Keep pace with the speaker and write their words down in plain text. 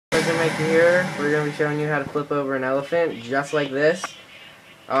Maker here. We're going to be showing you how to flip over an elephant just like this.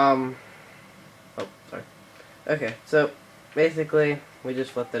 Oh, sorry. Okay, so basically we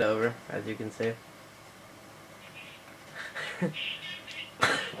just flipped it over, as you can see.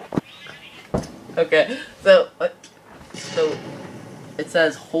 Okay, so it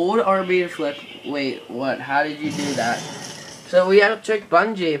says hold RB to flip. Wait, what? How did you do that? So we have Trick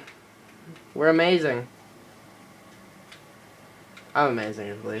Bungee. We're amazing. I'm amazing,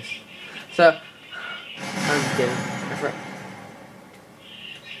 at least. So, I'm just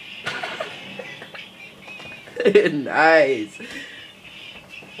kidding. Nice.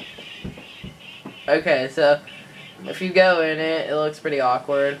 Okay, so if you go in it, it looks pretty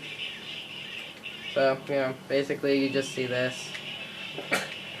awkward. So, you know, basically you just see this.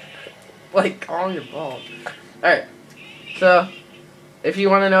 Like, calm your balls. Alright, so if you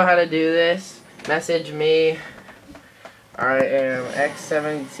want to know how to do this, message me. I am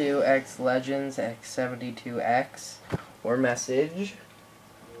X72X Legends, X72X, or message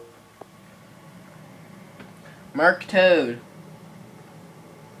Mark Toad.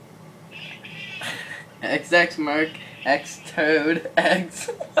 XX Mark X Toad X.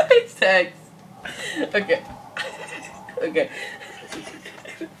 What is X? Okay. Okay.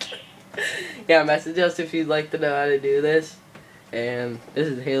 Yeah, message us if you'd like to know how to do this. And this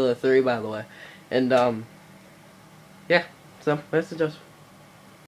is Halo 3, by the way. And yeah, so message us.